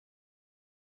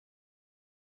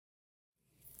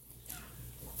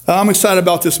I'm excited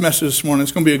about this message this morning.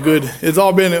 It's going to be it's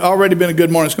already been a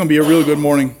good morning. It's going to be a real good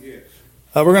morning.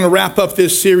 We're going to wrap up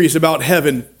this series about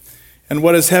heaven and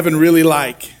what is heaven really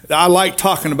like. I like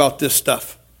talking about this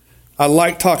stuff.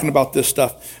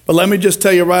 But let me just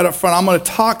tell you right up front, I'm going to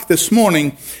talk this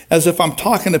morning as if I'm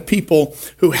talking to people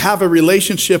who have a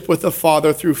relationship with the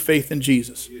Father through faith in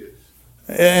Jesus.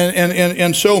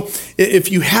 And so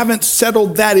if you haven't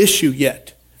settled that issue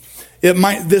yet,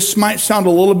 this might sound a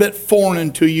little bit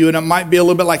foreign to you, and it might be a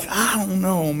little bit like, I don't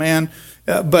know, man.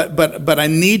 But I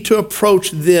need to approach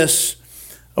this,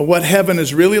 what heaven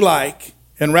is really like,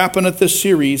 and wrapping up this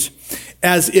series,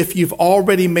 as if you've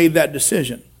already made that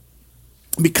decision.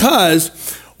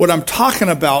 Because what I'm talking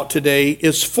about today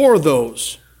is for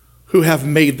those who have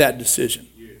made that decision.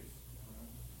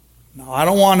 Now, I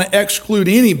don't want to exclude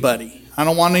anybody. I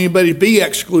don't want anybody to be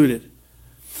excluded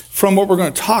from what we're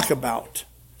going to talk about.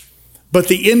 But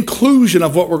the inclusion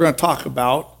of what we're going to talk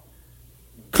about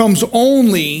comes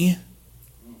only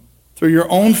through your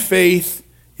own faith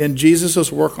in Jesus'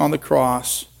 work on the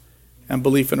cross and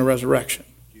belief in the resurrection.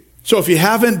 So if you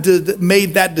haven't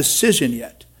made that decision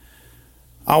yet,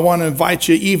 I want to invite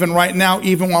you even right now,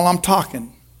 even while I'm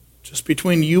talking, just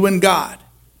between you and God.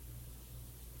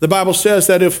 The Bible says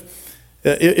that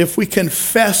if we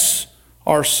confess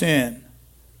our sin,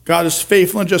 God is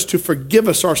faithful and just to forgive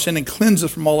us our sin and cleanse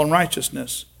us from all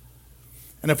unrighteousness.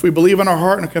 And if we believe in our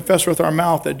heart and confess with our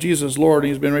mouth that Jesus is Lord and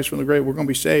He's been raised from the grave, we're going to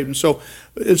be saved. And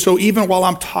so even while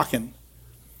I'm talking,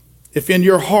 if in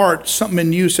your heart something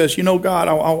in you says, you know, God,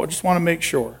 I just want to make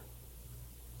sure.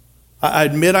 I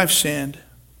admit I've sinned.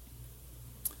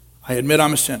 I admit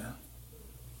I'm a sinner.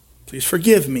 Please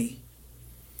forgive me.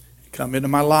 Come into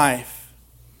my life.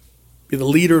 Be the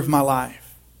leader of my life.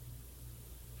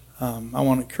 I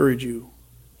want to encourage you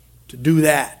to do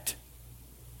that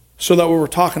so that what we're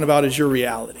talking about is your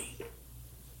reality.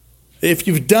 If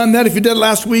you've done that, if you did it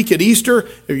last week at Easter,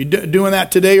 if you're doing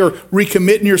that today or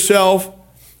recommitting yourself,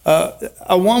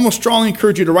 I want to strongly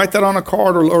encourage you to write that on a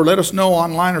card or let us know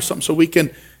online or something so we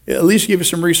can at least give you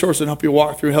some resources and help you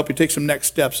walk through, help you take some next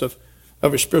steps of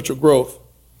your spiritual growth.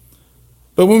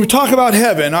 But when we talk about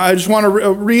heaven, I just want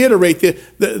to reiterate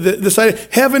this idea.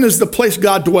 Heaven is the place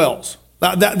God dwells.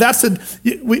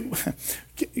 We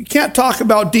can't talk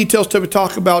about details till we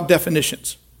talk about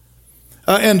definitions.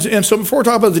 And so before we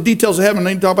talk about the details of heaven,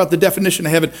 I need to talk about the definition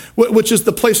of heaven, which is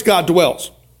the place God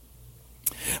dwells.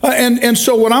 And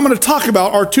so what I'm going to talk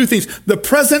about are two things, the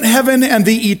present heaven and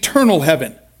the eternal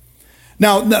heaven.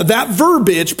 Now, that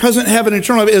verbiage, present heaven and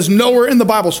eternal heaven, is nowhere in the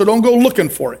Bible, so don't go looking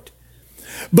for it.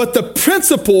 But the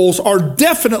principles are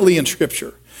definitely in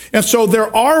Scripture. And so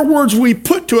there are words we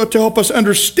put to it to help us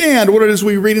understand what it is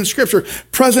we read in Scripture,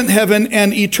 present heaven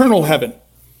and eternal heaven.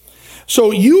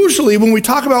 So usually when we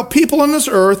talk about people on this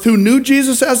earth who knew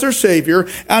Jesus as their Savior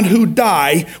and who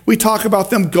die, we talk about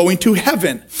them going to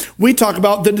heaven. We talk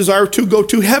about the desire to go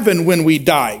to heaven when we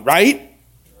die, right?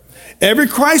 Every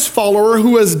Christ follower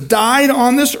who has died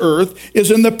on this earth is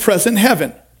in the present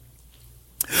heaven,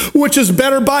 which is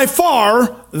better by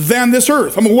far than this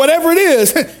earth. I mean, whatever it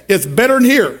is, it's better than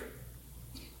here.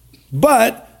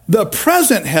 But the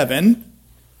present heaven,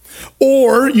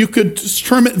 or you could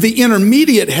term it the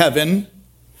intermediate heaven,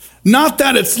 not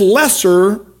that it's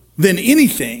lesser than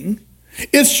anything,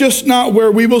 it's just not where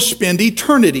we will spend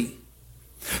eternity.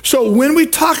 So when we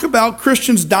talk about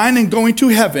Christians dying and going to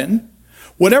heaven,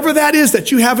 whatever that is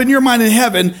that you have in your mind in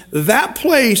heaven, that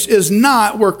place is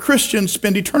not where Christians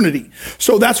spend eternity.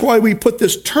 So that's why we put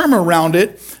this term around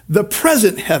it, the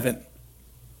present heaven.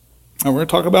 And we're going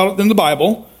to talk about it in the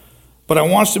Bible, but I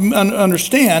want us to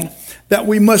understand that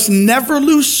we must never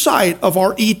lose sight of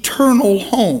our eternal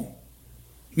home.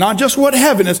 Not just what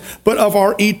heaven is, but of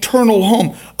our eternal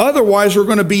home. Otherwise, we're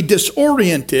going to be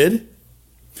disoriented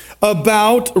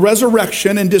about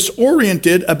resurrection and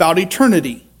disoriented about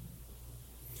eternity.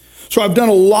 So I've done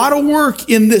a lot of work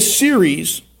in this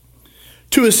series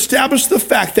to establish the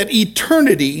fact that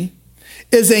eternity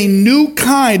is a new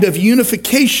kind of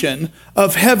unification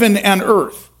of heaven and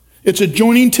earth. It's a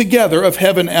joining together of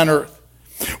heaven and earth,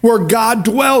 where God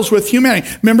dwells with humanity.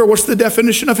 Remember, what's the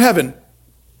definition of heaven?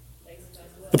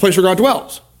 The place where God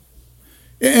dwells.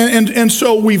 And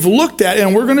so we've looked at,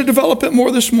 and we're going to develop it more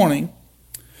this morning,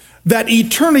 that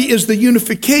eternity is the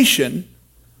unification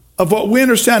of what we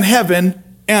understand heaven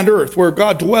and earth, where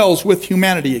God dwells with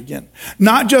humanity again.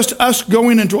 Not just us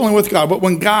going and dwelling with God, but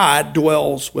when God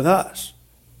dwells with us.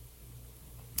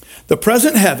 The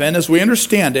present heaven, as we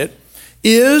understand it,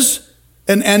 is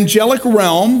an angelic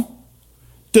realm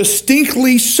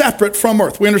distinctly separate from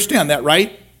earth. We understand that,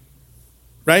 right?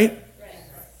 Right?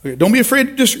 Okay, don't be afraid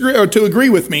to disagree or to agree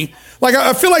with me. Like,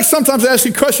 I feel like sometimes I ask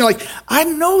you a question like, I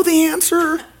know the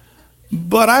answer,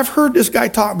 but I've heard this guy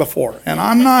talk before, and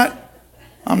I'm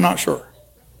not sure.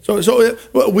 So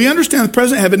we understand the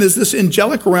present heaven is this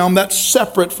angelic realm that's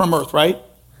separate from earth, right?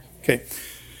 Okay.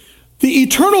 The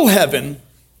eternal heaven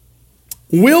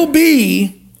will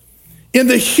be in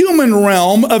the human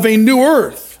realm of a new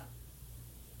earth,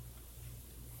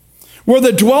 where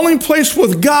the dwelling place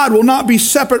with God will not be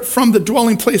separate from the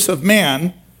dwelling place of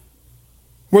man,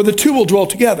 where the two will dwell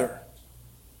together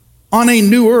on a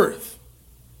new earth.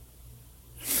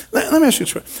 Let me ask you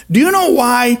this question. Do you know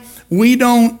why we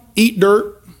don't eat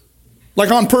dirt? Like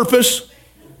on purpose?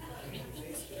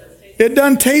 It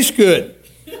doesn't taste good.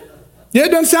 Yeah,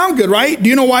 it doesn't sound good, right? Do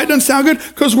you know why it doesn't sound good?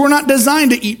 Because we're not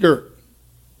designed to eat dirt.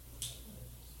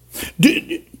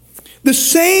 The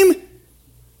same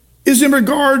is in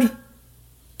regard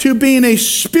to being a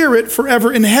spirit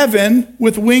forever in heaven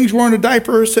with wings, wearing a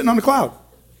diaper, sitting on a cloud.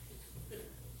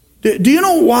 Do you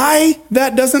know why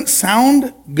that doesn't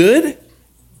sound good?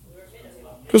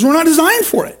 Because we're not designed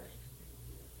for it.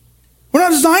 We're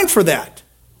not designed for that.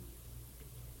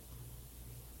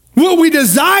 What we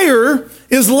desire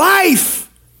is life.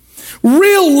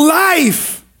 Real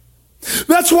life.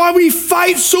 That's why we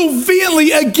fight so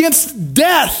vehemently against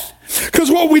death.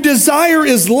 Because what we desire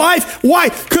is life. Why?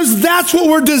 Because that's what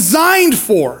we're designed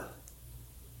for.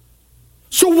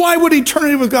 So why would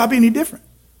eternity with God be any different?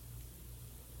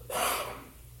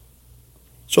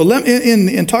 So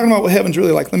in talking about what heaven's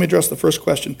really like, let me address the first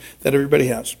question that everybody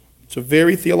has. It's a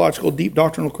very theological, deep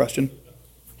doctrinal question.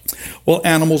 Will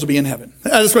animals be in heaven?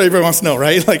 That's what everybody wants to know,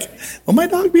 right? Like, will my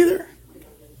dog be there?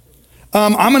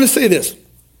 I'm going to say this.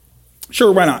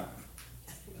 Sure, why not?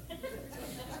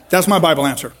 That's my Bible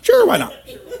answer. Sure, why not?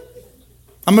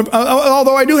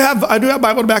 Although I do have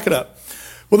Bible to back it up.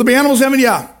 Will there be animals in heaven?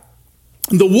 Yeah.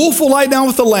 The wolf will lie down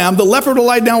with the lamb. The leopard will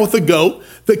lie down with the goat.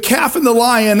 The calf and the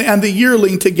lion and the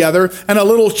yearling together, and a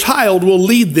little child will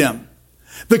lead them.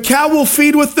 The cow will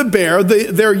feed with the bear,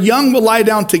 their young will lie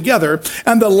down together,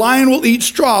 and the lion will eat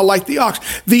straw like the ox.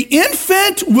 The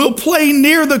infant will play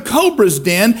near the cobra's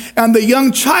den, and the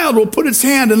young child will put its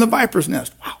hand in the viper's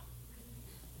nest. Wow.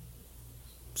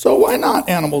 So why not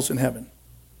animals in heaven?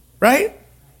 Right?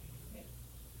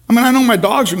 I mean, I know my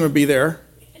dogs are going to be there.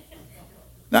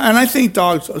 And I think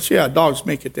dogs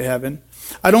make it to heaven.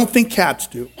 I don't think cats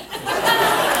do.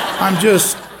 I'm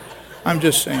just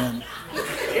saying.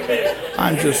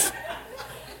 I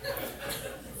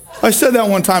said that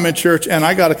one time in church, and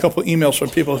I got a couple emails from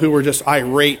people who were just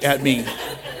irate at me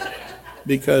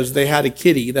because they had a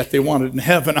kitty that they wanted in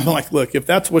heaven. I'm like, look, if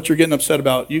that's what you're getting upset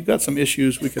about, you've got some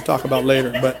issues we could talk about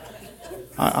later, but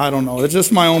I don't know. It's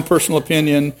just my own personal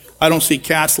opinion. I don't see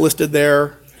cats listed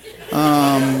there.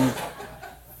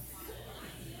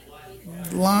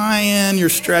 Lion, you're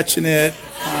stretching it.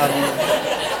 I don't know.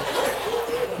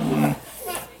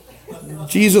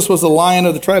 Jesus was the lion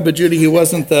of the tribe of Judah. He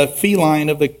wasn't the feline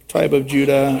of the tribe of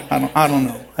Judah. I don't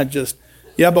know.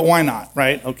 But why not,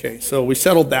 right? Okay, so we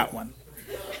settled that one.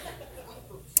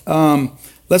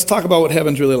 Let's talk about what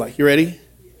heaven's really like. You ready?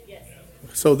 Yes.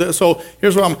 So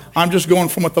here's what I'm just going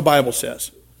from what the Bible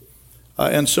says.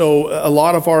 And so a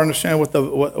lot of our understanding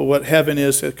what heaven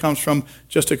is, it comes from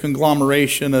just a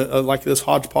conglomeration, like this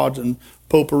hodgepodge and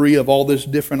potpourri of all these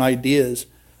different ideas.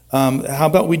 How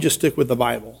about we just stick with the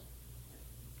Bible?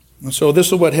 And so this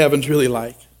is what heaven's really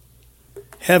like.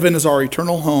 Heaven is our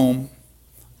eternal home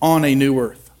on a new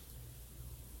earth.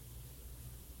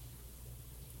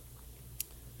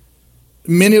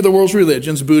 Many of the world's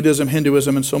religions, Buddhism,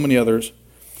 Hinduism, and so many others,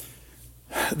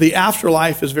 the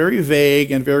afterlife is very vague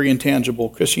and very intangible.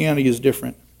 Christianity is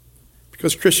different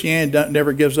because Christianity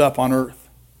never gives up on earth,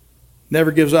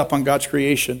 never gives up on God's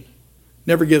creation,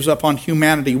 never gives up on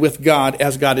humanity with God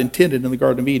as God intended in the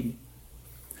Garden of Eden.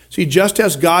 See, just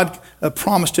as God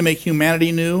promised to make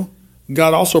humanity new,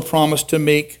 God also promised to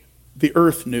make the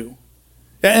earth new.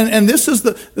 And this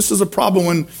is a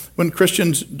problem when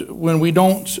Christians, when we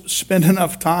don't spend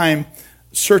enough time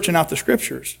searching out the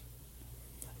scriptures.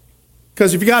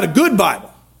 Because if you got a good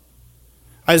Bible,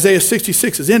 Isaiah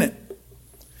 66 is in it.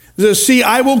 It says, see,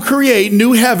 I will create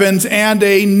new heavens and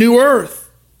a new earth.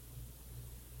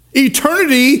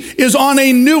 Eternity is on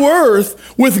a new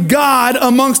earth with God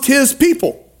amongst his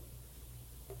people.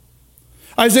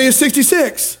 Isaiah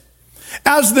 66.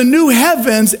 As the new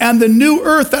heavens and the new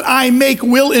earth that I make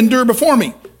will endure before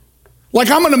me. Like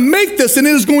I'm going to make this and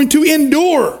it is going to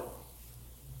endure.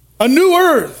 A new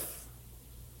earth.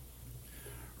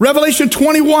 Revelation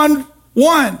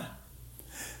 21:1.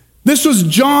 This was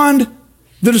John,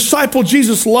 the disciple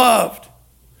Jesus loved,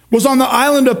 was on the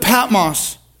island of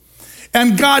Patmos.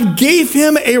 And God gave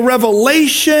him a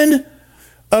revelation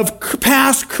of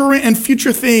past, current, and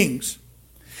future things.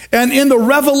 And in the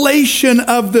revelation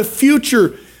of the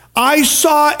future, I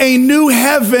saw a new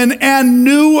heaven and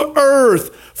new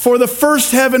earth. For the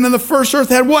first heaven and the first earth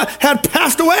had what? Had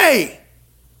passed away.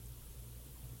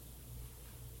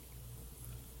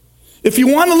 If you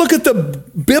want to look at the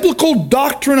biblical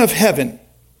doctrine of heaven,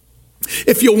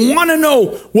 if you want to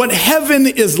know what heaven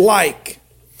is like,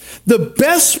 the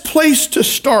best place to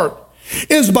start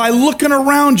is by looking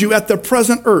around you at the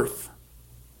present earth.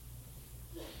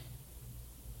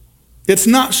 It's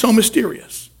not so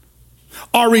mysterious.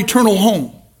 Our eternal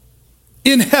home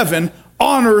in heaven,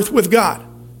 on earth with God.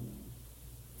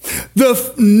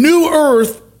 The new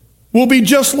earth will be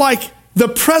just like the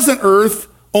present earth,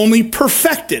 only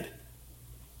perfected.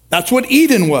 That's what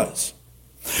Eden was.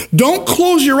 Don't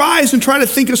close your eyes and try to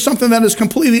think of something that is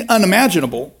completely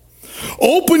unimaginable.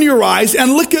 Open your eyes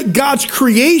and look at God's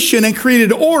creation and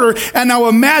created order, and now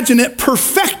imagine it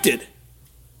perfected.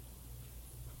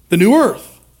 The new earth.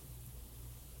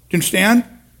 Do you understand?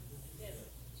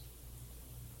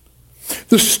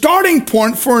 The starting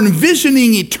point for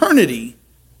envisioning eternity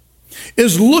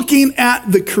is looking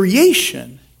at the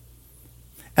creation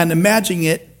and imagining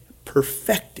it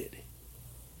perfected.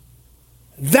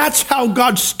 That's how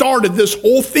God started this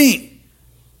whole thing.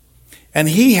 And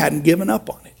he hadn't given up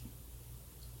on it.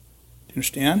 Do you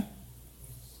understand?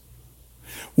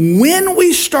 When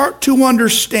we start to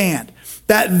understand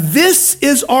that this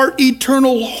is our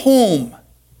eternal home,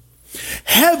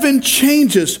 heaven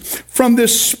changes from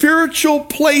this spiritual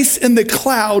place in the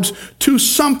clouds to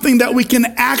something that we can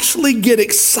actually get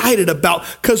excited about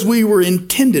because we were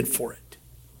intended for it.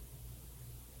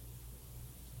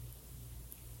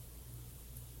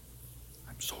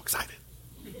 I'm so excited.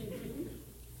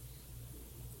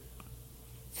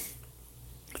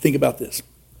 Think about this.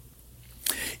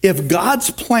 If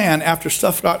God's plan after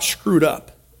stuff got screwed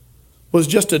up was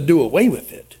just to do away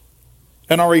with it,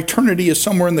 and our eternity is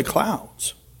somewhere in the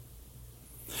clouds,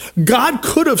 God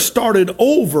could have started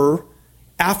over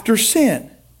after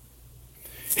sin.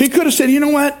 He could have said, you know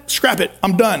what? Scrap it.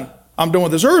 I'm done. I'm done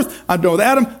with this earth. I'm done with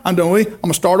Adam. I'm done with me. I'm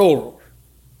going to start over.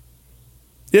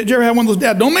 Did you ever have one of those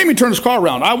dads? Don't make me turn this car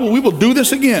around. We will do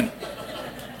this again.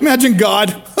 Imagine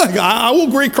God. I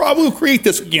will create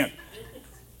this again.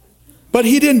 But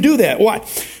he didn't do that. Why?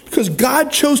 Because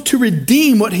God chose to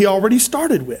redeem what he already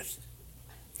started with.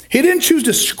 He didn't choose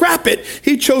to scrap it.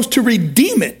 He chose to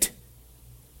redeem it.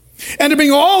 And to bring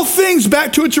all things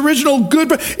back to its original good.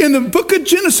 In the book of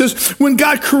Genesis, when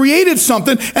God created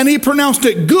something and he pronounced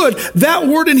it good, that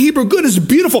word in Hebrew, good, is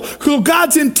beautiful. So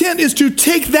God's intent is to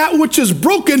take that which is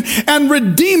broken and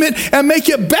redeem it and make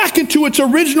it back into its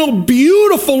original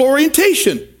beautiful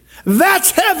orientation.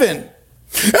 That's heaven.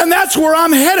 And that's where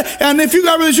I'm headed. And if you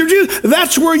got a relationship with Jesus,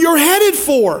 that's where you're headed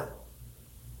for.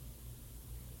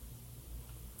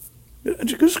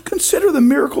 Just consider the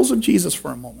miracles of Jesus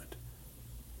for a moment.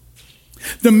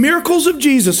 The miracles of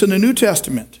Jesus in the New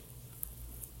Testament,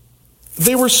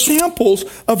 they were samples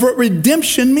of what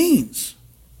redemption means.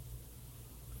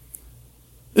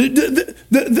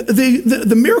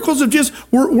 The miracles of Jesus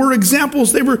were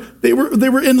examples. They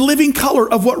were in living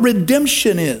color of what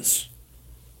redemption is.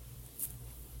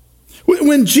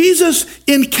 When Jesus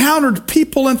encountered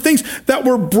people and things that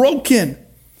were broken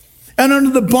and under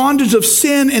the bondage of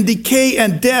sin and decay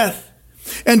and death,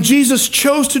 and Jesus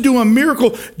chose to do a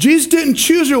miracle, Jesus didn't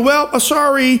choose to,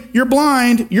 sorry, you're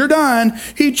blind, you're done.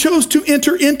 He chose to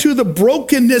enter into the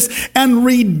brokenness and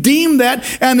redeem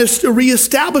that and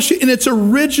reestablish it in its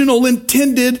original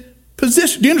intended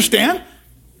position. Do you understand?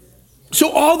 So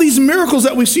all these miracles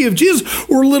that we see of Jesus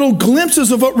were little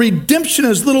glimpses of what redemption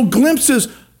is, little glimpses.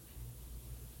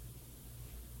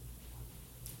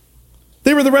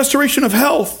 They were the restoration of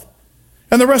health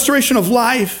and the restoration of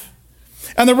life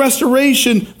and the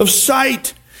restoration of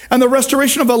sight and the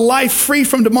restoration of a life free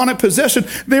from demonic possession.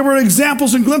 They were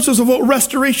examples and glimpses of what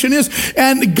restoration is.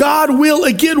 And God will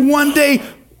again one day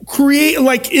create,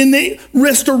 like in the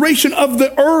restoration of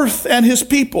the earth and his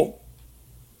people.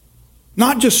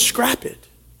 Not just scrap it.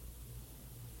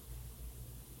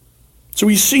 So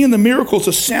we see in the miracles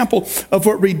a sample of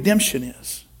what redemption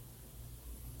is.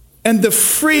 And the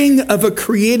freeing of a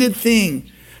created thing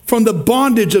from the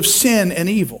bondage of sin and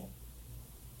evil.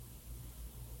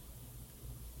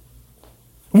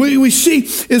 What we see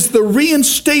is the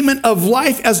reinstatement of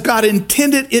life as God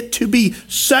intended it to be.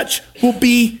 Such will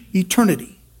be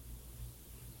eternity.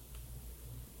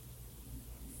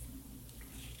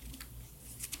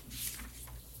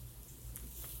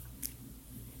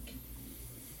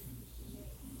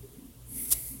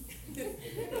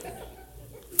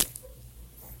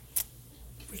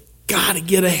 got to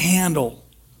get a handle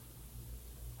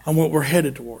on what we're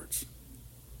headed towards.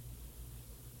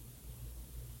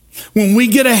 When we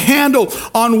get a handle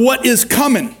on what is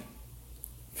coming,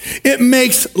 it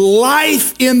makes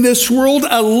life in this world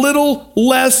a little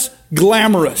less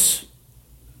glamorous.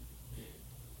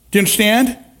 Do you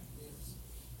understand?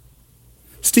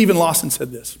 Stephen Lawson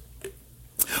said this: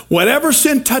 whatever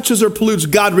sin touches or pollutes,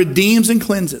 God redeems and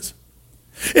cleanses.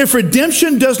 If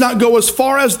redemption does not go as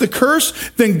far as the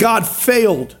curse, then God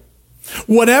failed.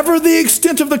 Whatever the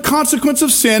extent of the consequence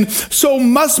of sin, so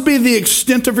must be the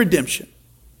extent of redemption.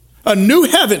 A new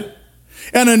heaven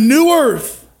and a new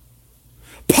earth,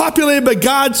 populated by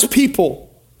God's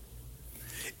people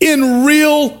in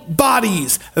real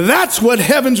bodies. That's what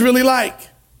heaven's really like.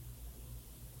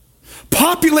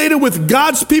 Populated with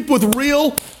God's people with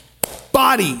real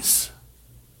bodies.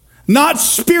 Not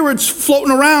spirits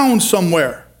floating around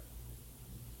somewhere.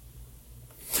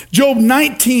 Job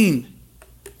 19.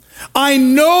 I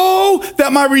know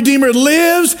that my Redeemer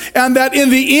lives and that in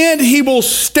the end he will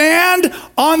stand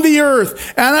on the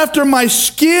earth. And after my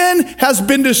skin has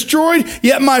been destroyed,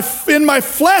 yet in my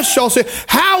flesh I'll say,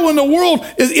 how in the world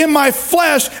is in my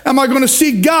flesh am I going to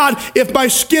see God if my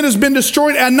skin has been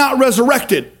destroyed and not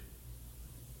resurrected?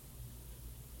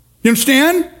 You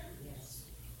understand?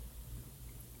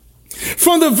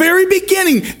 From the very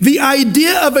beginning, the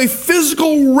idea of a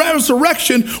physical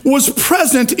resurrection was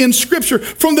present in Scripture.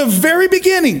 From the very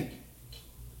beginning.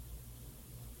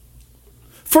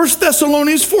 1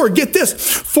 Thessalonians 4, get this.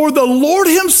 For the Lord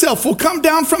himself will come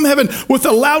down from heaven with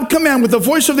a loud command, with the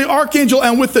voice of the archangel,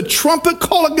 and with the trumpet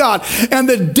call of God. And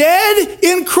the dead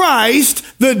in Christ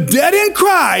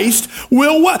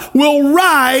will what? Will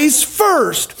rise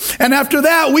first. And after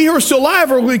that, we who are still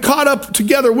alive will be caught up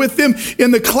together with them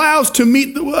in the clouds to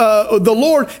meet the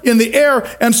Lord in the air.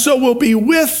 And so we'll be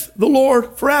with the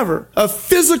Lord forever. A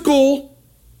physical,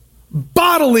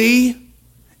 bodily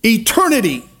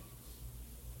eternity.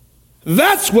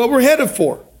 That's what we're headed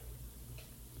for.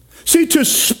 See, to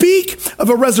speak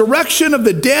of a resurrection of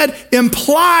the dead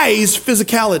implies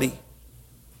physicality.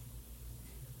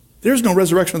 There's no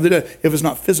resurrection of the dead if it's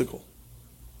not physical.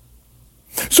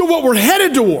 So what we're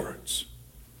headed towards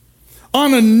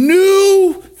on a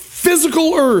new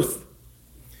physical earth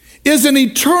is an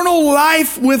eternal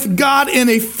life with God in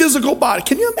a physical body.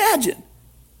 Can you imagine?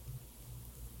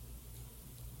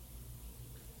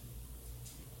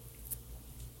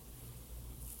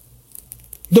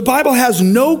 The Bible has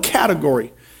no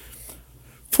category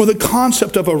for the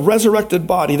concept of a resurrected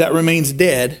body that remains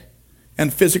dead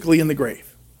and physically in the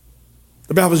grave.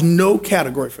 The Bible has no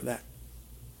category for that.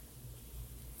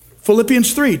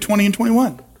 Philippians 3, 20 and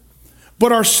 21.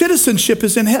 But our citizenship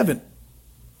is in heaven.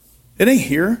 It ain't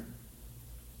here.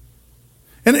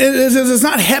 And it's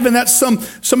not heaven. That's some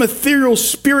ethereal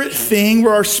spirit thing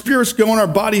where our spirits go and our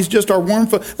bodies just are warm.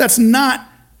 That's not.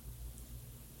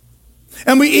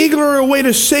 And we eagerly await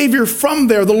a Savior from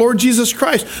there, the Lord Jesus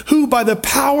Christ, who by the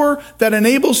power that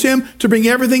enables him to bring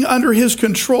everything under his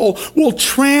control will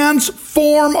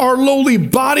transform our lowly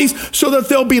bodies so that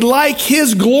they'll be like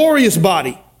his glorious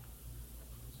body.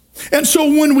 And so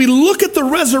when we look at the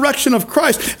resurrection of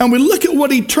Christ and we look at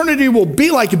what eternity will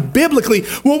be like biblically,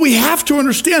 what we have to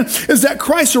understand is that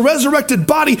Christ's resurrected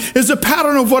body is a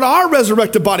pattern of what our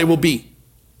resurrected body will be.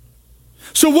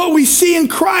 So what we see in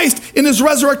Christ in his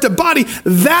resurrected body,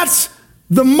 that's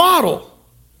the model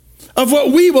of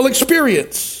what we will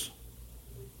experience.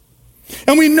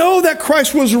 And we know that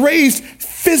Christ was raised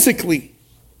physically,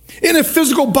 in a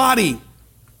physical body,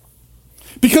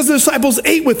 because the disciples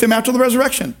ate with him after the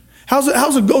resurrection. How's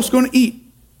a ghost going to eat?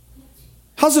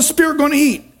 How's a spirit going to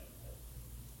eat?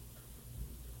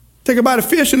 Take a bite of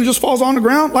fish and it just falls on the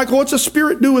ground? Like, what's a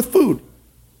spirit do with food?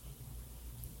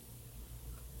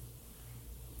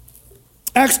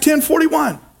 Acts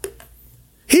 10:41.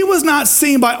 He was not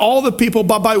seen by all the people,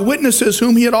 but by witnesses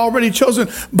whom he had already chosen.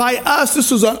 By us,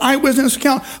 this was an eyewitness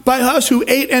account, by us who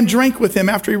ate and drank with him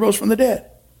after he rose from the dead.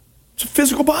 It's a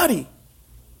physical body.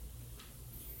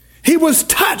 He was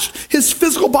touched. His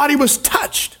physical body was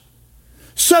touched.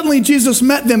 Suddenly Jesus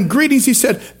met them. Greetings, he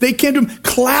said. They came to him,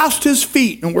 clasped his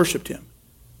feet, and worshiped him.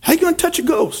 How are you going to touch a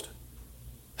ghost?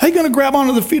 How are you going to grab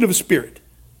onto the feet of a spirit?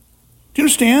 Do you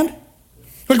understand?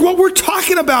 Like what we're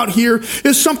talking about here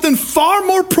is something far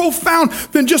more profound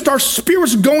than just our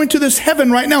spirits going to this heaven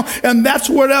right now. And that's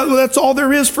all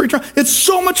there is for eternity. It's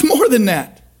so much more than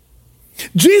that.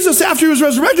 Jesus, after he was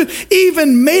resurrected,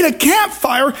 even made a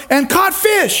campfire and caught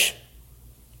fish.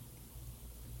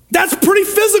 That's pretty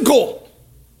physical.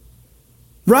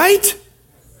 Right?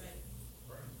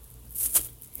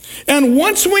 And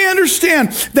once we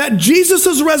understand that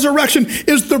Jesus' resurrection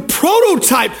is the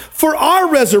prototype for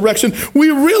our resurrection, we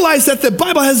realize that the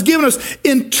Bible has given us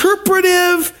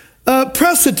interpretive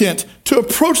precedent to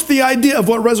approach the idea of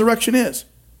what resurrection is.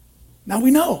 Now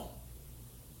we know.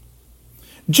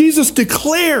 Jesus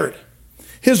declared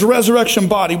his resurrection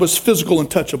body was physical and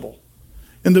touchable.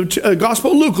 In the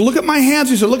Gospel of Luke, look at my hands.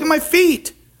 He said, look at my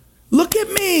feet. Look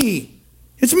at me.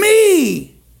 It's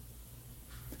me.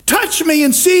 Touch me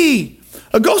and see.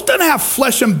 A ghost doesn't have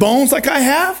flesh and bones like I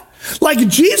have. Like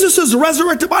Jesus'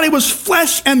 resurrected body was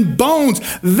flesh and bones.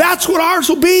 That's what ours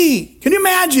will be. Can you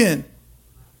imagine?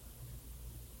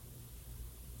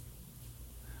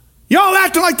 Y'all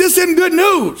acting like this isn't good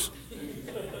news.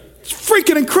 It's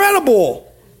freaking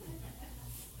incredible.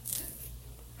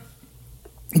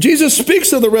 Jesus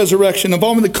speaks of the resurrection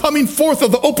involving the coming forth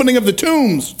of the opening of the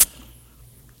tombs.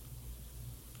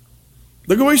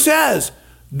 Look at what he says.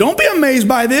 Don't be amazed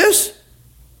by this.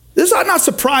 This ought not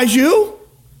surprise you.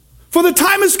 For the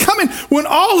time is coming when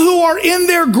all who are in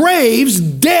their graves,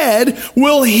 dead,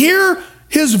 will hear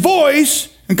his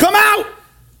voice and come out.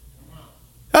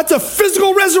 That's a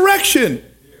physical resurrection.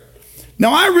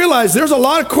 Now I realize there's a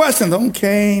lot of questions.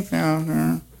 Okay,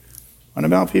 what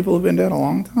about people who've been dead a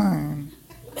long time?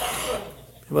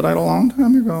 People died a long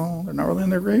time ago. They're not really in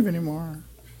their grave anymore.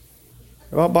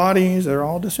 What about bodies? They're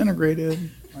all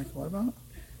disintegrated. Like, what about?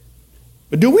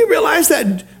 But do we realize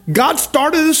that God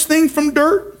started this thing from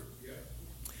dirt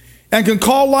and can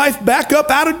call life back up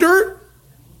out of dirt?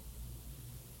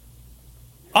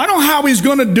 I don't know how he's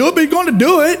going to do it, but he's going to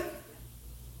do it.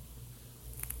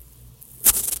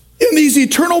 In these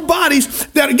eternal bodies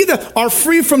that are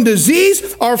free from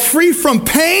disease, are free from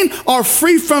pain, are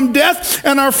free from death,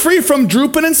 and are free from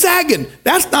drooping and sagging.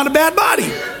 That's not a bad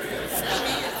body.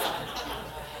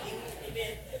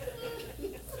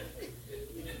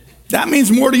 That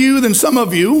means more to you than some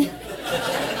of you.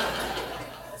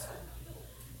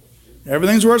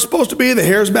 Everything's where it's supposed to be. The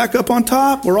hair's back up on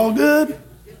top. We're all good.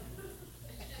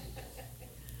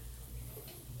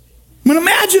 I mean,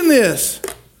 imagine this.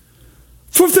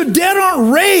 For if the dead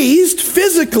aren't raised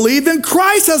physically, then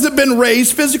Christ hasn't been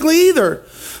raised physically either.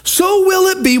 So will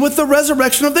it be with the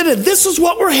resurrection of the dead. This is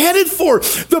what we're headed for.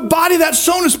 The body that's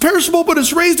sown is perishable, but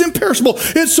is raised imperishable.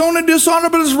 It's sown in dishonor,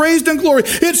 but is raised in glory.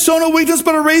 It's sown in weakness,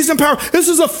 but is raised in power. This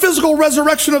is a physical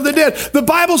resurrection of the dead. The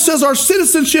Bible says our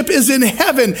citizenship is in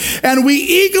heaven, and we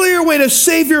eagerly await a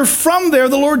Savior from there,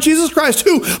 the Lord Jesus Christ,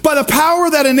 who, by the power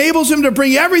that enables him to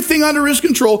bring everything under his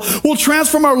control, will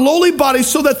transform our lowly bodies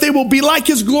so that they will be like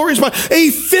his glorious body. A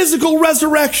physical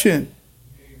resurrection.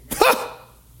 Ha!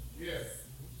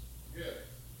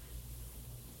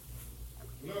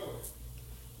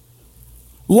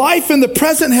 Life in the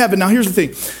present heaven. Now here's the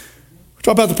thing. We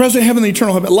talk about the present heaven and the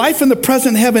eternal heaven. Life in the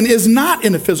present heaven is not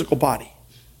in a physical body.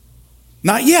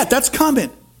 Not yet. That's coming.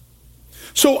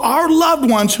 So our loved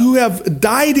ones who have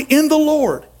died in the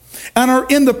Lord and are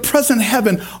in the present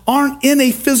heaven aren't in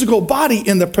a physical body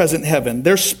in the present heaven.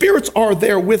 Their spirits are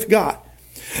there with God.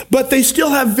 But they still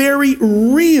have very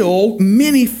real,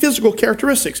 many physical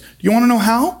characteristics. Do you want to know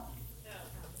how?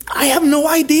 I have no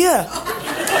idea.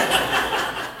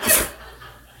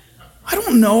 I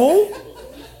don't know.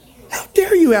 How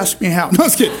dare you ask me how? No, I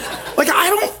was kidding.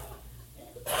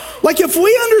 Like if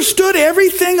we understood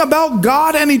everything about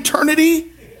God and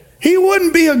eternity, he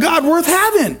wouldn't be a God worth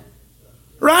having.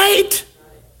 Right?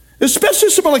 Especially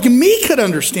someone like me could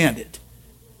understand it.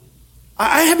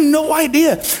 I have no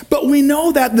idea. But we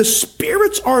know that the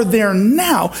spirits are there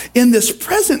now in this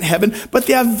present heaven, but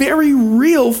they have very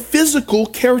real physical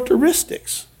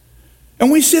characteristics.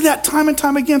 And we see that time and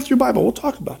time again through the Bible. We'll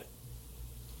talk about it.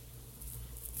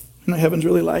 You know what heaven's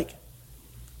really like?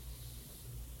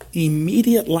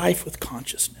 Immediate life with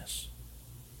consciousness.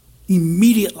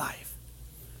 Immediate life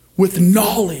with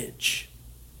knowledge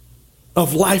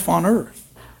of life on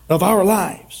earth, of our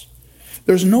lives.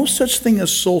 There's no such thing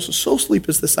as soul. So soul sleep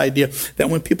is this idea that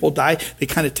when people die, they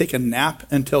kind of take a nap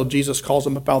until Jesus calls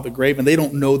them up out of the grave and they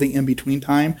don't know the in-between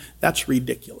time. That's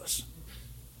ridiculous.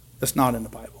 That's not in the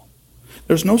Bible.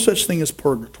 There's no such thing as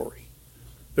purgatory.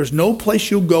 There's no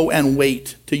place you'll go and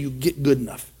wait till you get good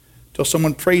enough. Till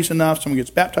someone prays enough, someone gets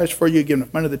baptized for you, give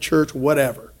enough money to the church,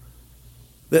 whatever.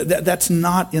 That's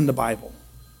not in the Bible.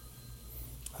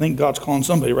 I think God's calling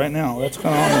somebody right now. That's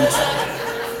kind of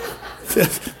on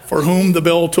for whom the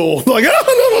bell tolled. Like,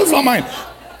 oh, no, it's not mine.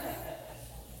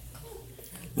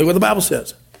 Look what the Bible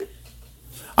says.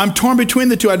 I'm torn between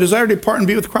the two. I desire to depart and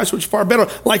be with Christ, which is far better.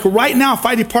 Like right now, if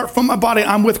I depart from my body,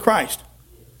 I'm with Christ.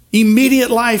 Immediate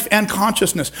life and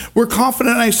consciousness. We're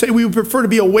confident, and I say we would prefer to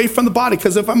be away from the body,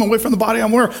 because if I'm away from the body,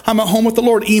 I'm at home with the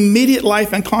Lord. Immediate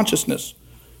life and consciousness.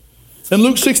 In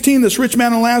Luke 16, this rich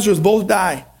man and Lazarus both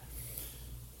die.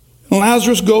 And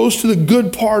Lazarus goes to the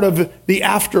good part of the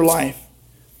afterlife.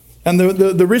 And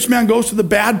the rich man goes to the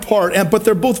bad part. But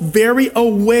they're both very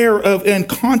aware of and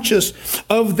conscious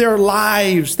of their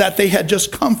lives that they had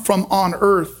just come from on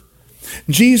earth.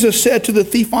 Jesus said to the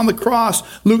thief on the cross,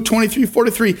 Luke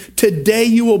 23:43, today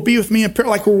you will be with me in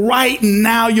paradise. Like right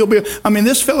now you'll be. I mean,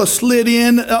 this fella slid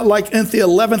in like at the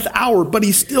 11th hour, but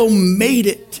he still made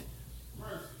it.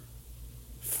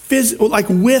 Like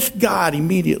with God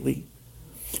immediately.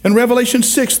 In Revelation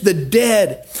 6, the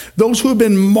dead, those who have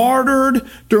been martyred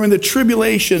during the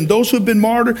tribulation, those who have been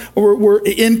martyred were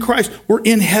in Christ, were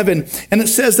in heaven. And it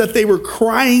says that they were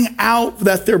crying out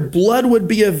that their blood would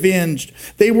be avenged.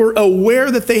 They were aware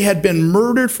that they had been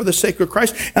murdered for the sake of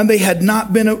Christ, and they had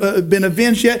not been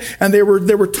avenged yet. And there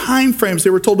were time frames. They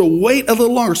were told to wait a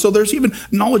little longer. So there's even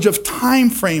knowledge of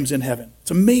time frames in heaven.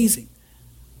 It's amazing.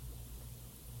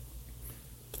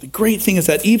 The great thing is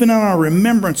that even in our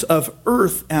remembrance of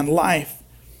earth and life,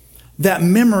 that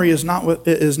memory is not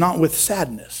with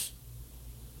sadness.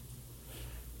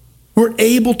 We're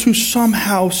able to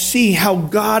somehow see how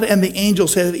God and the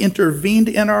angels have intervened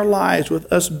in our lives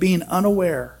with us being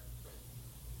unaware.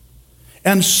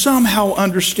 And somehow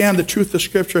understand the truth of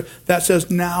Scripture that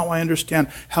says, now I understand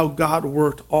how God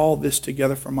worked all this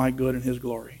together for my good and His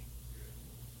glory.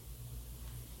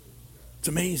 It's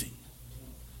amazing.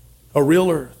 A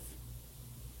real earth,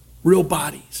 real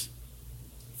bodies,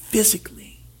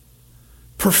 physically,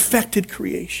 perfected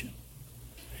creation,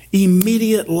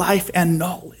 immediate life and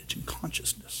knowledge and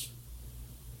consciousness.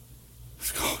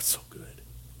 Oh, it's so good.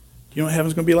 Do you know what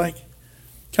heaven's going to be like?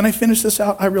 Can I finish this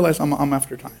out? I realize I'm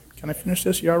after time. Can I finish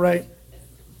this? You all right?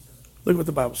 Look what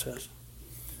the Bible says.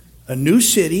 A new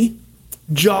city,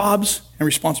 jobs, and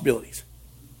responsibilities.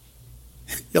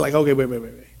 You're like, okay, wait.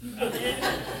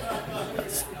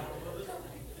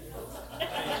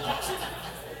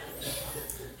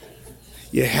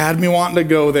 You had me wanting to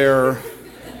go there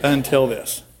until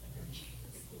this.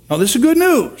 Now, this is good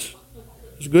news.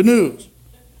 This is good news.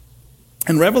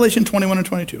 In Revelation 21 and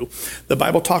 22, the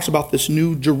Bible talks about this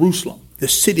new Jerusalem,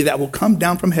 this city that will come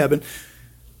down from heaven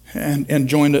and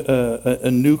join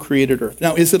a new created earth.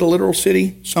 Now, is it a literal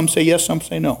city? Some say yes, some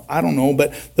say no. I don't know,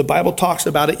 but the Bible talks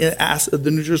about it as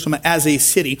the New Jerusalem as a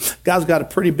city. God's got a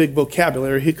pretty big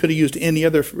vocabulary. He could have used any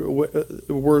other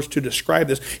words to describe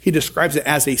this. He describes it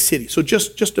as a city. So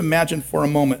just imagine for a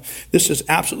moment. This is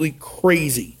absolutely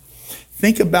crazy.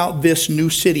 Think about this new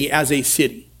city as a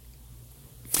city.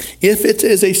 If it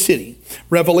is a city,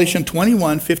 Revelation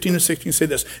 21, 15 and 16 say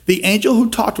this. The angel who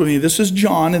talked with me, this is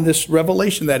John in this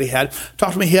revelation that he had,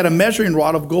 talked to me. He had a measuring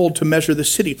rod of gold to measure the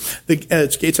city,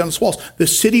 its gates and its walls. The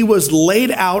city was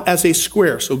laid out as a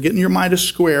square. So get in your mind a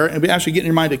square, and actually get in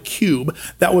your mind a cube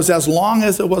that was as long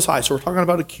as it was high. So we're talking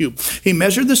about a cube. He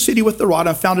measured the city with the rod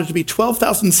and found it to be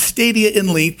 12,000 stadia in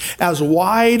length, as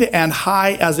wide and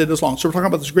high as it is long. So we're talking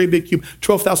about this great big cube,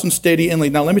 12,000 stadia in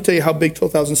length. Now let me tell you how big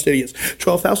 12,000 stadia is.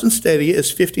 12,000 stadia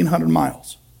is 1,500 miles.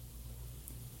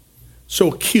 So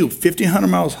a cube, 1,500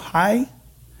 miles high,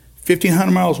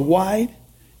 1,500 miles wide,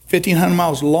 1,500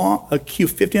 miles long, a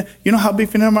cube, 1,500. You know how big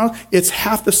 1,500 miles? It's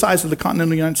half the size of the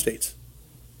continental United States.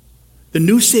 The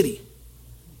new city,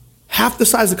 half the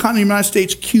size of the continental United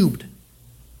States cubed.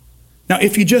 Now,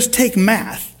 if you just take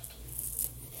math,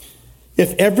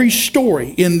 if every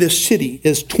story in this city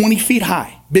is 20 feet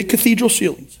high, big cathedral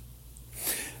ceilings,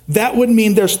 that would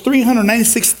mean there's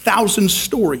 396,000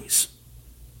 stories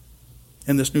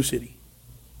in this new city.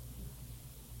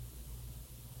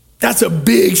 That's a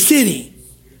big city.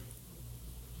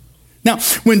 Now,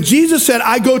 when Jesus said,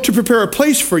 I go to prepare a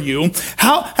place for you,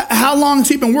 how long has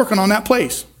he been working on that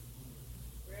place?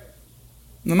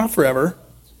 No, not forever.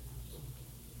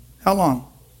 How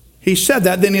long? He said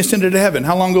that, then he ascended to heaven.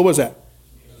 How long ago was that?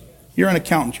 You're an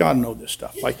accountant. You ought to know this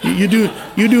stuff. Like you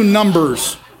do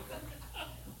numbers.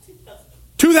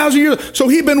 2,000 years. So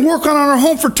he'd been working on our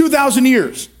home for 2,000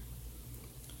 years.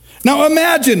 Now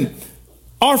imagine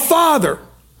our Father,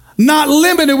 not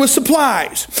limited with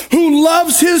supplies, who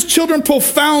loves his children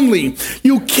profoundly.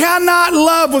 You cannot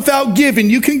love without giving.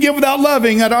 You can give without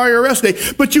loving at IRS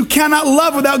day, but you cannot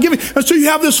love without giving. And so you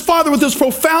have this Father with this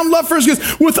profound love for his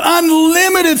kids, with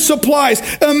unlimited supplies.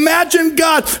 Imagine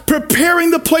God preparing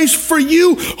the place for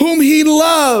you whom he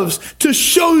loves, to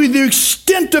show you the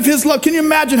extent of his love. Can you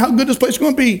imagine how good this place is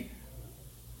going to be?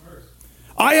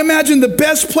 I imagine the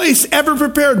best place ever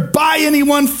prepared by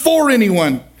anyone for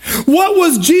anyone. What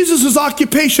was Jesus'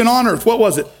 occupation on earth? What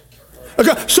was it?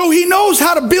 Okay, so he knows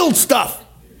how to build stuff.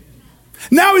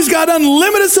 Now he's got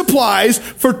unlimited supplies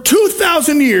for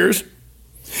 2,000 years.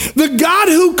 The God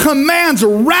who commands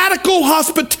radical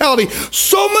hospitality,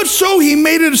 so much so he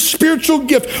made it a spiritual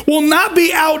gift, will not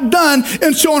be outdone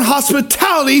in showing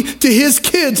hospitality to his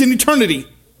kids in eternity.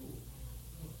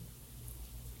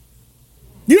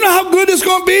 You know how good it's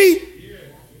going to be?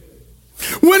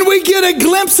 When we get a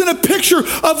glimpse and a picture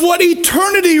of what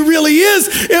eternity really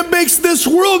is, it makes this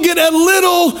world get a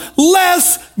little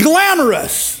less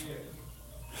glamorous.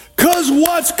 Because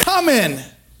what's coming?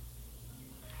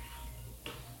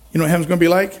 You know what heaven's going to be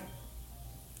like?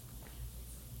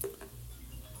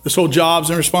 This whole jobs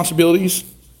and responsibilities.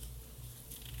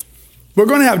 We're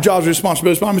going to have jobs and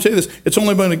responsibilities, but I'm going to tell you this. It's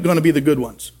only going to be the good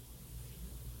ones.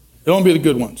 It'll only be the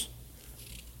good ones.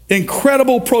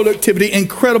 Incredible productivity,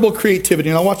 incredible creativity.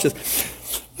 Now watch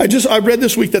this. I read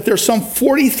this week that there's some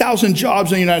 40,000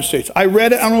 jobs in the United States. I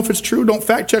read it. I don't know if it's true. Don't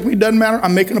fact check me. It doesn't matter.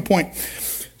 I'm making a point.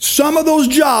 Some of those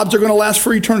jobs are going to last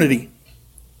for eternity.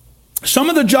 Some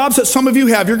of the jobs that some of you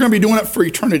have, you're going to be doing it for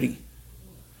eternity.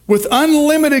 With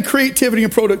unlimited creativity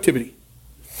and productivity.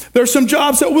 There's some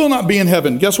jobs that will not be in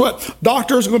heaven. Guess what?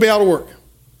 Doctors are going to be out of work.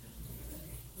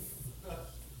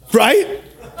 Right?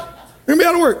 They're going to be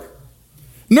out of work.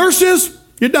 Nurses,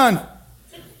 you're done.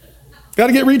 Got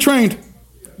to get retrained.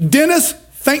 Dentists,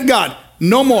 thank God,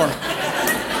 no more.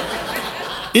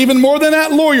 Even more than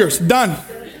that, lawyers, done.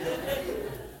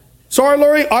 Sorry,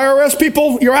 Lori, IRS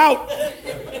people, you're out.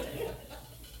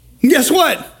 And guess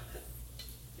what?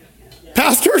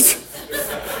 Pastors?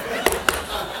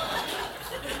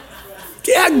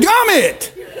 Yeah,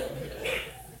 gummit.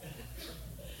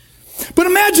 But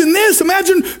imagine this.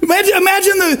 Imagine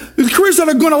the careers that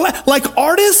are going to last. Like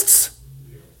artists.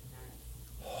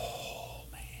 Oh,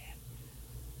 man.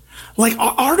 Like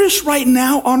artists right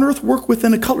now on earth work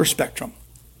within a color spectrum.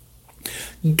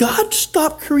 God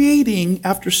stopped creating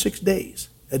after 6 days.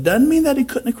 It doesn't mean that he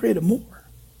couldn't have created more.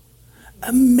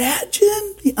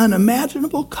 Imagine the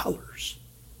unimaginable colors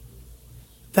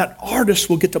that artists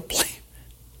will get to play.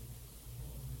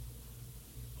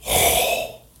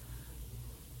 Oh.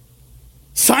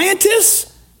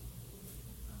 Scientists?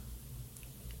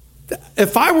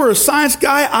 If I were a science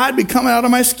guy, I'd be coming out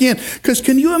of my skin. Because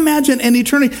can you imagine in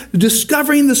eternity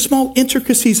discovering the small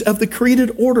intricacies of the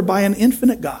created order by an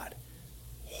infinite God?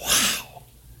 Wow.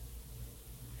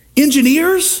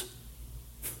 Engineers?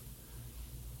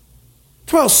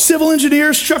 Well, civil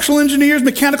engineers, structural engineers,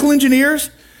 mechanical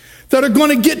engineers that are going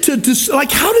to get to,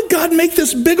 like, how did God make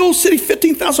this big old city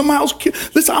 15,000 miles?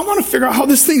 Listen, I want to figure out how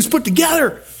this thing's put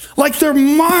together. Like their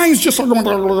minds just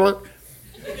like...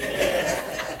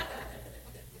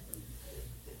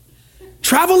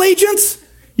 Travel agents,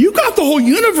 you got the whole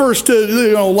universe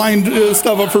to line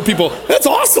stuff up for people. That's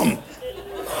awesome.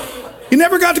 You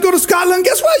never got to go to Scotland.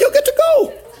 Guess what? You'll get to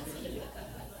go.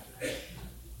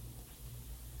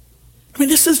 I mean,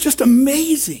 this is just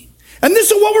amazing. And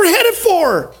this is what we're headed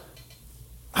for.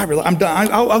 I'm done.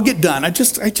 I'll get done. I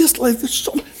just like this.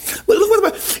 So,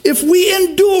 look, if we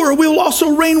endure, we will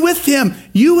also reign with him.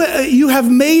 You have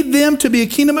made them to be a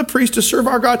kingdom of priests to serve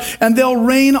our God, and they'll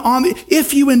reign on the.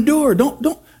 If you endure,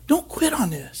 don't quit on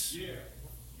this.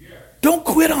 Don't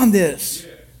quit on this.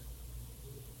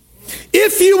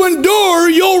 If you endure,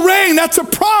 you'll reign. That's a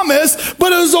promise,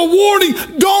 but it's a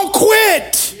warning. Don't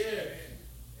quit.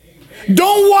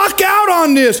 Don't walk out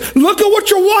on this. Look at what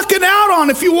you're walking out on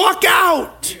if you walk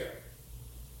out.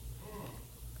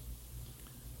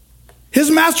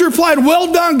 His master replied,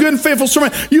 well done, good and faithful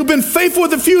servant. You've been faithful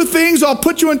with a few things. I'll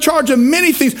put you in charge of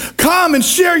many things. Come and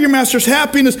share your master's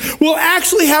happiness. We'll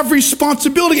actually have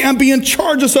responsibility and be in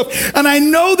charge of stuff. And I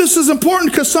know this is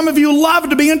important because some of you love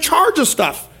to be in charge of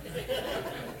stuff.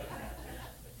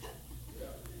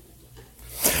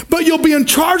 But you'll be in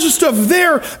charge of stuff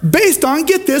there based on,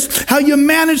 get this, how you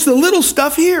manage the little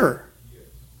stuff here.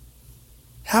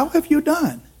 How have you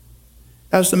done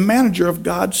as the manager of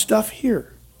God's stuff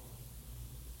here?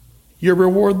 Your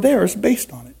reward there is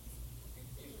based on it.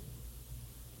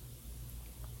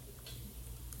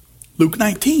 Luke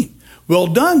 19. Well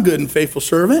done, good and faithful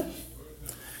servant.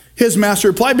 His master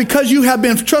replied, because you have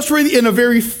been trustworthy in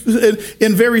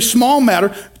very small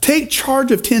matter, take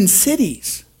charge of 10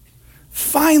 cities.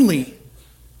 Finally,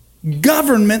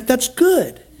 government that's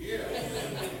good.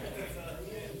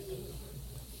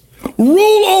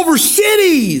 Rule over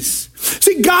cities.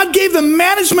 See, God gave the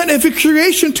management of the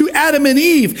creation to Adam and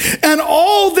Eve, and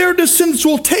all their descendants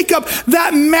will take up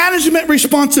that management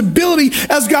responsibility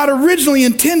as God originally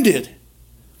intended.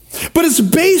 But it's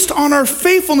based on our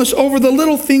faithfulness over the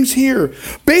little things here.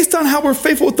 Based on how we're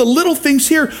faithful with the little things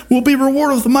here, we'll be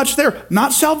rewarded with much there.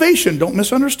 Not salvation. Don't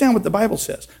misunderstand what the Bible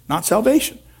says. Not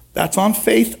salvation. That's on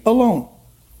faith alone.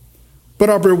 But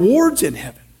our rewards in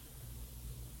heaven.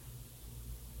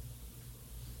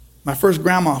 My first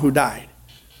grandma who died,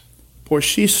 boy,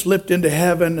 she slipped into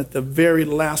heaven at the very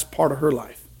last part of her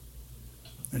life.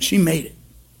 And she made it.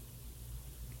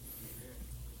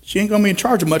 She ain't going to be in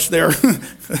charge of much there.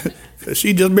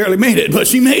 She just barely made it, but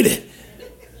she made it.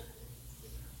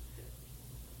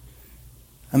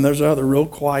 And there's other real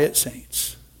quiet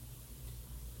saints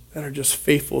that are just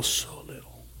faithful so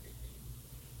little.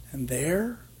 And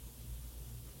they're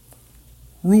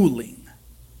ruling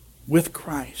with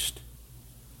Christ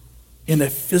in a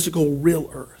physical, real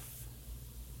earth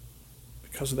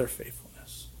because of their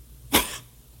faithfulness.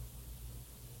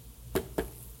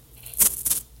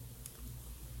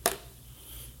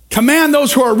 Command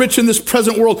those who are rich in this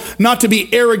present world not to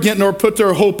be arrogant nor put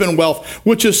their hope in wealth,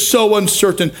 which is so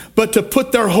uncertain, but to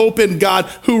put their hope in God,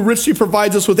 who richly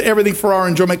provides us with everything for our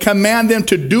enjoyment. Command them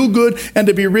to do good and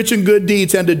to be rich in good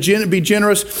deeds and to be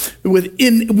generous,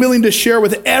 willing to share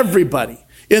with everybody.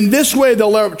 In this way,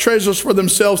 they'll lay up treasures for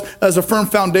themselves as a firm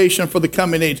foundation for the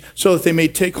coming age, so that they may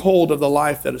take hold of the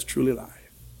life that is truly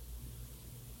life.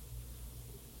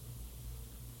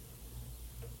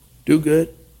 Do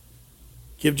good.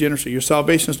 Give generously. Your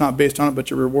salvation is not based on it,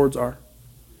 but your rewards are.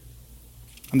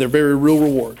 And they're very real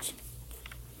rewards.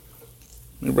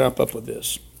 Let me wrap up with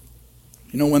this.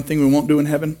 You know one thing we won't do in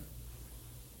heaven?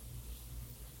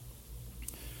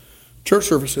 Church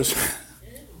services.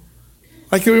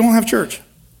 Like we won't have church.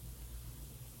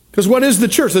 Because what is the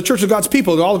church? The church of God's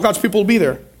people. All of God's people will be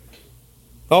there.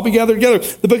 All be gathered together.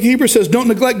 The book of Hebrews says, don't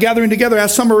neglect gathering together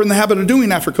as some are in the habit of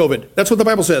doing after COVID. That's what the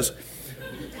Bible says.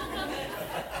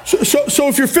 So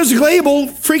if you're physically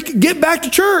able, get back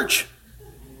to church.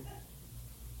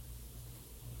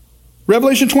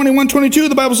 Revelation 21:22,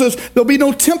 the Bible says there'll be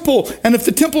no temple. And if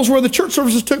the temple's where the church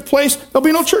services took place, there'll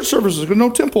be no church services,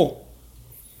 no temple.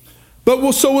 But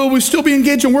will we still be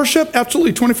engaged in worship?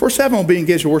 Absolutely. 24/7 we'll be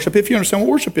engaged in worship, if you understand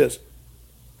what worship is.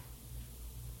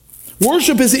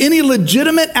 Worship is any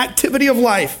legitimate activity of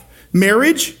life.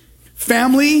 Marriage,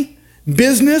 family,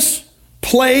 business,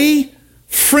 play,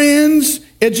 friends,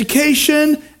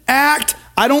 education, act.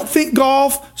 I don't think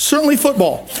golf, certainly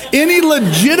football. Any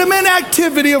legitimate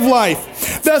activity of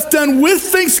life that's done with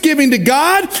thanksgiving to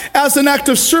God, as an act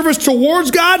of service towards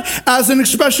God, as an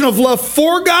expression of love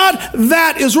for God,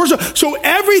 that is worship. So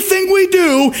everything we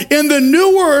do in the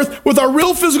new earth with our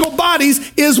real physical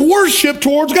bodies is worship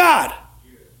towards God.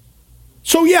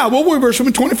 So yeah, we'll worship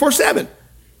 24/7,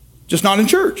 just not in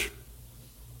church.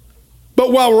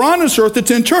 But while we're on this earth,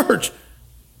 it's in church.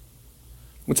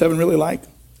 What's heaven really like?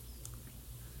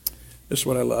 This is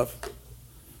what I love.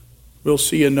 We'll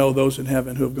see and know those in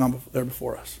heaven who have gone there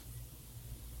before us.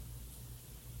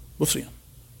 We'll see them.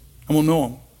 And we'll know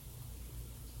them.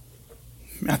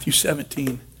 Matthew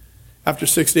 17. After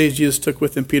 6 days, Jesus took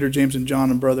with him Peter, James, and John,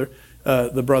 and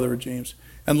the brother of James,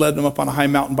 and led them up on a high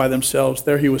mountain by themselves.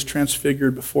 There he was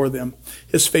transfigured before them.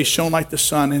 His face shone like the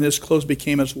sun, and his clothes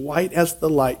became as white as the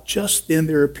light. Just then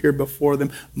there appeared before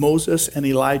them Moses and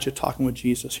Elijah talking with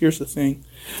Jesus. Here's the thing.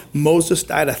 Moses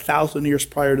died 1,000 years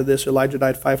prior to this. Elijah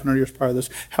died 500 years prior to this.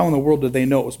 How in the world did they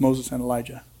know it was Moses and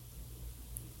Elijah?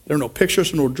 There are no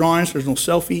pictures, no drawings, there's no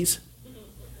selfies.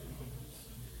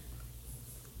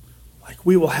 Like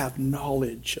we will have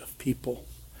knowledge of people.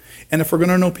 And if we're going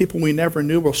to know people we never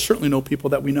knew, we'll certainly know people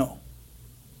that we know.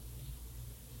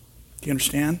 Do you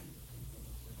understand?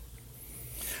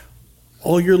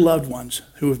 All your loved ones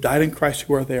who have died in Christ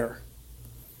who are there,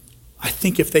 I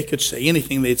think if they could say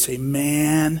anything, they'd say,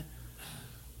 man,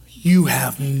 you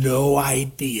have no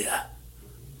idea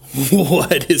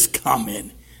what is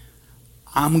coming.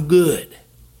 I'm good.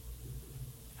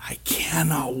 I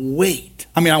cannot wait.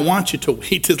 I mean, I want you to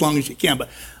wait as long as you can, but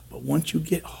once you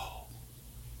get home,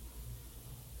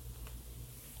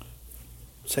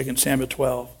 2 Samuel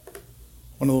 12,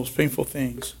 one of those painful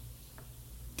things.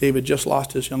 David just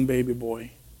lost his young baby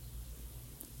boy.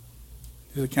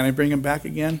 He said, can I bring him back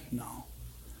again? No.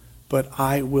 But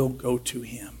I will go to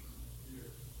him.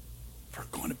 We're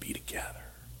going to be together.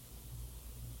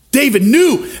 David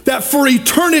knew that for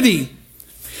eternity,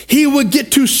 he would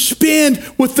get to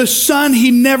spend with the son he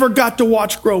never got to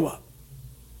watch grow up.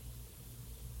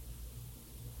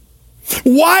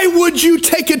 Why would you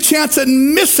take a chance at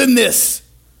missing this?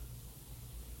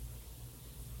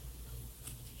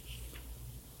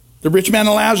 The rich man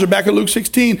and Lazarus, back in Luke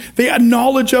 16, they had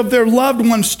knowledge of their loved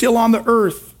ones still on the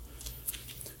earth.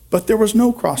 But there was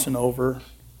no crossing over.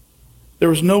 There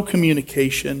was no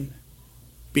communication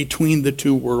between the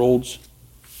two worlds.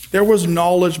 There was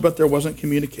knowledge, but there wasn't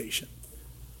communication.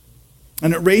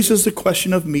 And it raises the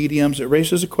question of mediums. It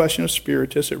raises the question of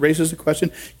spiritists. It raises the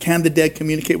question, can the dead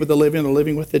communicate with the living, or the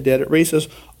living with the dead? It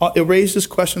raises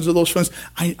questions of those things.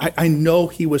 I know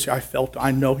he was here.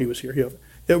 I know he was here.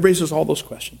 It raises all those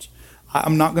questions.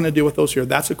 I'm not going to deal with those here.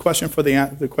 That's a question for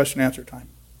the question and answer time.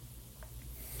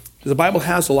 Because the Bible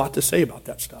has a lot to say about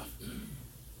that stuff.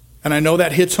 And I know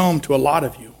that hits home to a lot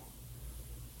of you,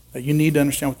 that you need to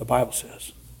understand what the Bible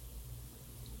says.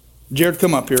 Jared,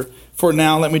 come up here. For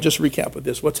now, let me just recap with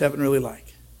this. What's heaven really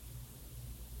like?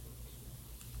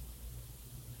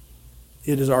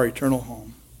 It is our eternal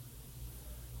home.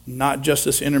 Not just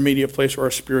this intermediate place where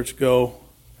our spirits go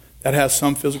that has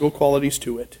some physical qualities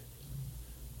to it.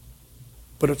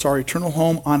 But it's our eternal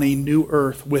home on a new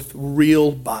earth with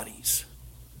real bodies.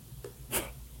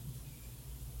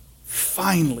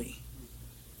 Finally,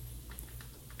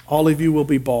 all of you will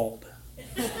be bald.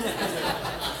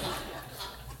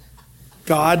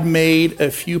 God made a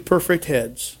few perfect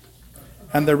heads,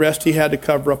 and the rest he had to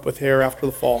cover up with hair after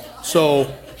the fall.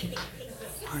 So,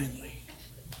 finally.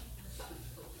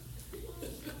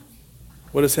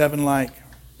 What is heaven like?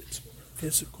 It's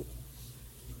physical.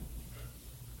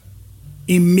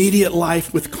 Immediate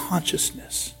life with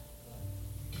consciousness.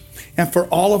 And for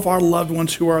all of our loved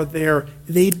ones who are there,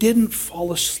 they didn't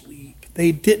fall asleep.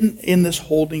 They didn't in this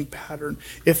holding pattern.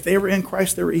 If they were in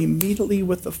Christ, they were immediately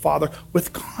with the Father,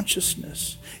 with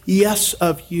consciousness. Yes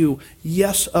of you.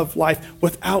 Yes of life.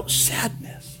 Without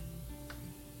sadness.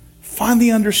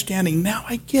 Finally understanding, now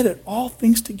I get it. All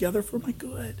things together for my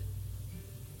good.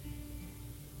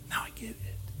 Now I get it.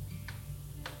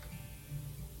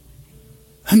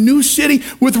 A new city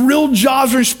with real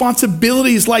jobs and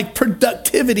responsibilities like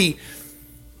productivity.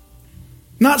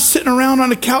 Not sitting around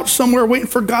on a couch somewhere waiting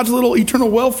for God's little eternal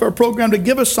welfare program to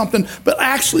give us something, but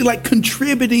actually like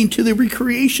contributing to the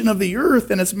recreation of the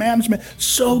earth and its management.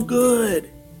 So good.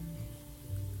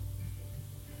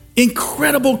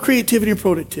 Incredible creativity and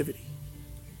productivity.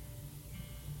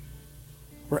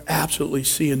 We're absolutely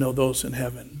see and know those in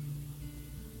heaven.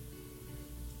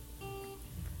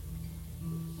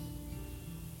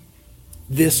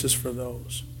 This is for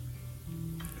those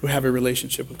who have a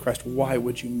relationship with Christ. Why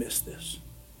would you miss this?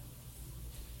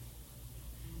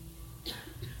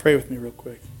 Pray with me real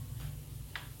quick.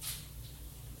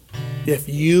 If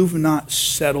you've not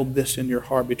settled this in your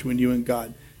heart between you and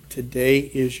God, today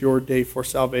is your day for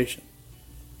salvation.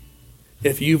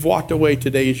 If you've walked away,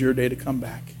 today is your day to come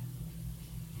back.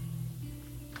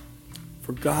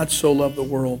 For God so loved the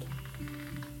world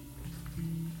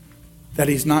that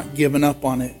he's not given up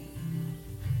on it.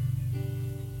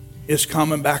 It's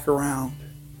coming back around.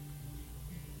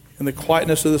 In the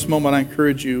quietness of this moment, I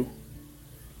encourage you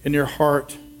in your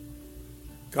heart,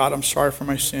 God, I'm sorry for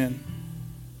my sin.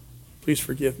 Please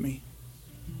forgive me.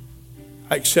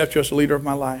 I accept you as the leader of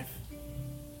my life.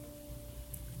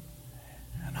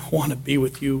 And I want to be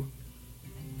with you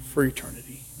for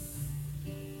eternity.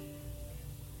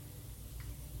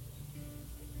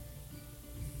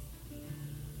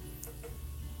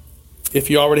 If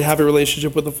you already have a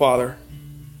relationship with the Father,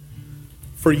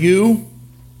 for you,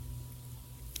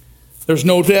 there's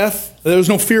no death. There's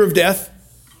no fear of death.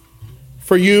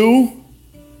 For you,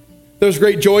 there's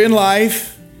great joy in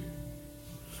life.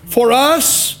 For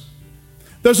us,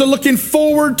 there's a looking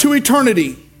forward to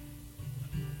eternity.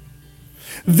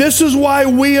 This is why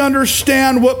we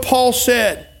understand what Paul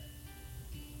said.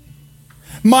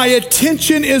 My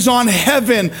attention is on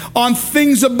heaven, on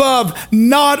things above,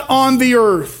 not on the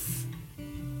earth.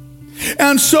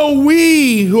 And so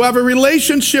we who have a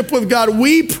relationship with God,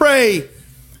 we pray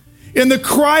in the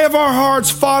cry of our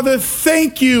hearts, Father,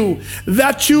 thank you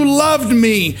that you loved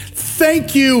me.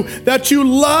 Thank you that you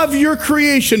love your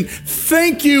creation.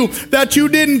 Thank you that you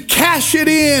didn't cash it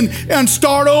in and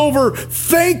start over.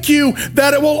 Thank you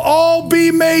that it will all be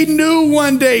made new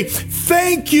one day.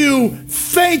 Thank you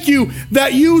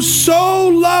that you so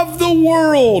love the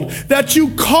world that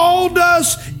you called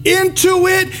us into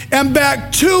it and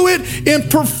back to it in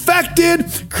perfected,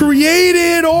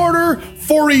 created order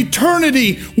for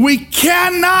eternity. We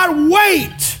cannot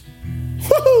wait.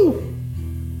 Woo-hoo.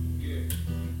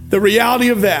 The reality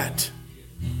of that,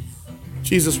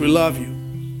 Jesus, we love you.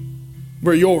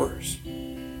 We're yours.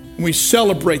 And we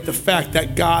celebrate the fact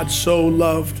that God so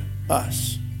loved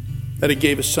us that he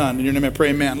gave his son. In your name I pray,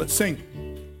 amen. Let's sing.